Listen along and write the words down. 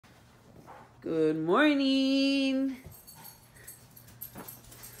Good morning.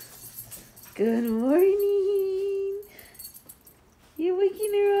 Good morning. You're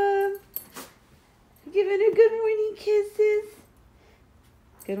waking her up. You're giving her good morning kisses.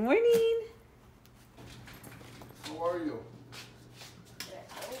 Good morning. How are you?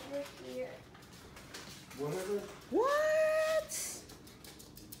 Over here. Whatever. What?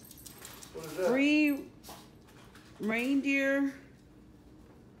 What is that? Free reindeer.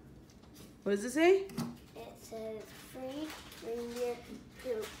 What does it say? It says free reindeer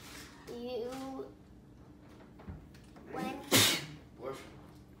poop. You went What?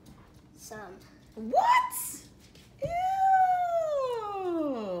 some. What? Ew.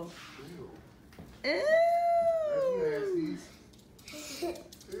 Ew. Ew. That's nasty.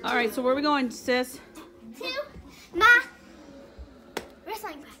 All right, so where are we going, sis? To my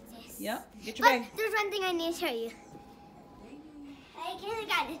wrestling practice. Yep, get your bag. But there's one thing I need to show you. Hey,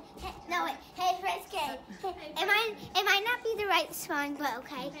 kindergarten. Hey, no wait. Hey, first grade. It might not be the right song, but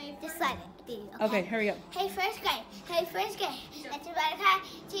okay. Just let it be. Okay, hurry up. Hey, first grade. Hey, first grade. That's a better car.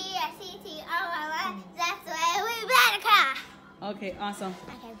 T-S-E-T-O-L-Y. That's the way we better car. Okay, awesome.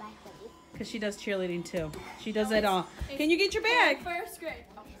 Okay, bye, buddy. Because she does cheerleading too. She does it all. Can you get your bag? First grade.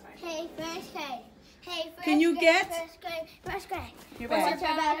 Oh, sorry. Hey, first grade. Hey, first Can you grade. get First grade. First grade. your What's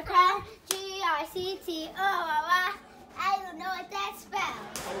bag? a better car? G-I-C-T-O-L-Y. I don't know what that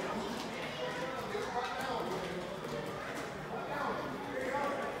spells.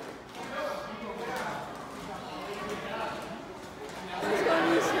 She's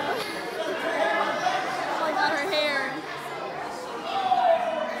going to show. Oh my god, her hair.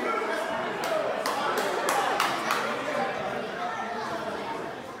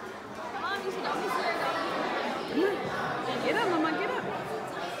 Mom, you should always wear that. Get up, Mama, get up.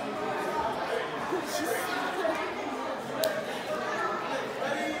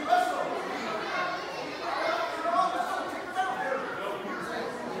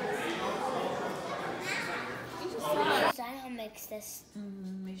 I don't mix this.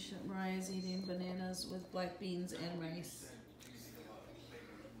 Mariah's eating bananas with black beans and rice.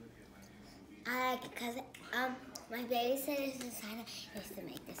 I like it because my babysitter Susanna used to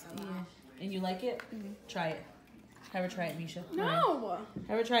make this a lot. Yeah. And you like it? Try it. Have her try it, Misha. No.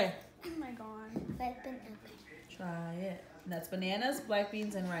 Have her try it. Oh my god. But it's been okay. Try it. And that's bananas, black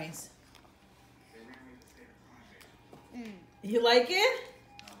beans, and rice. You like it?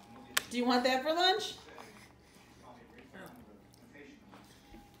 Do you want that for lunch?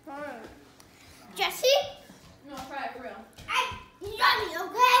 Jesse? No, try it for real. Yummy,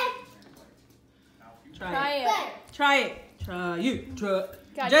 okay? Try it. Good. Try it. Try you. Try.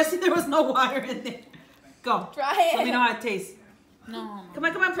 God. Jesse, there was no water in there. Go. Try it. Let me know how it tastes. No. Come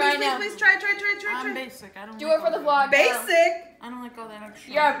on, Try please, it now. please. Try. I'm basic. I don't Do like it for the all vlog. now. Basic. I don't like all that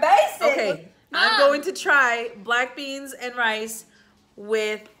extra. You're basic. Okay. I'm going to try black beans and rice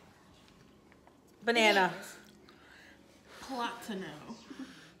with banana. Plot to know.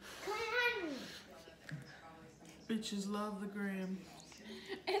 Come on. Bitches love the gram.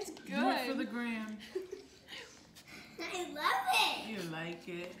 It's Do it for the good. gram. I love it. You like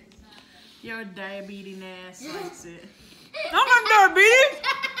it. Your diabetes ass likes it. I don't got diabetes.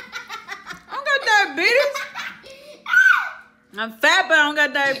 I don't got diabetes. I'm fat, but I don't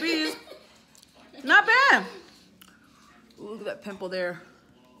got diabetes. Not bad. Ooh, look at that pimple there.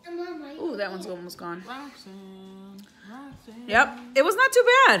 Ooh, that one's almost gone. Roxanne. Yep. It was not too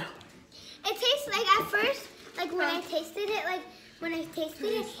bad. It tastes like at first, like when I tasted it,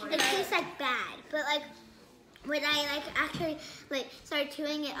 it tastes like bad. But like when I actually started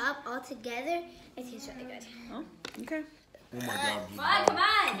chewing it up all together, it tastes really good. Oh, okay. Oh my god. Fine, come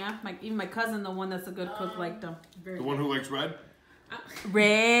on. Yeah, even my cousin, the one that's a good cook, liked them. The one who likes red?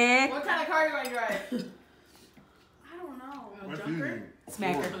 Red. What kind of car do I drive? I don't know. That's easy.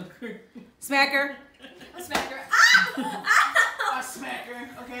 Smacker. Smacker. A smacker. A smacker.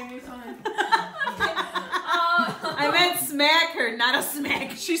 Okay, new time. I meant smack her, not a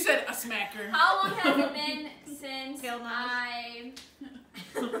smack. She said a smacker. How long has it been since Hell no. I...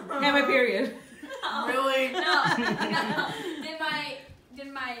 Have my period. Really? No. Did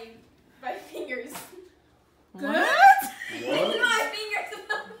my fingers... What? What? My fingers...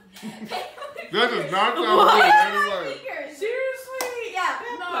 That does not sound good in any way. Fingers. Seriously? Yeah.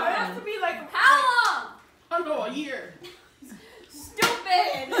 No, it has to be like, How long? I don't know, a year.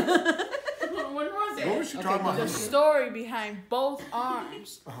 Stupid. When was it? What was she talking The about? story behind both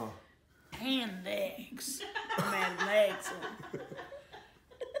arms Uh-huh. and legs. Man, legs.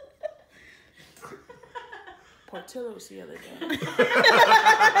 Portillo's the other day.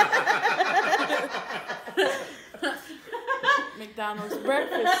 McDonald's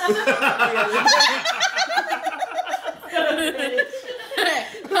breakfast.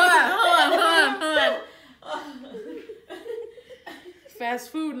 Hold on. Fast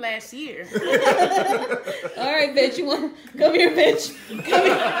food last year. All right, bitch. You want? Come here, bitch. Come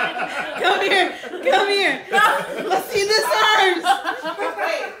here. Come here. Come here. Let's see this arms.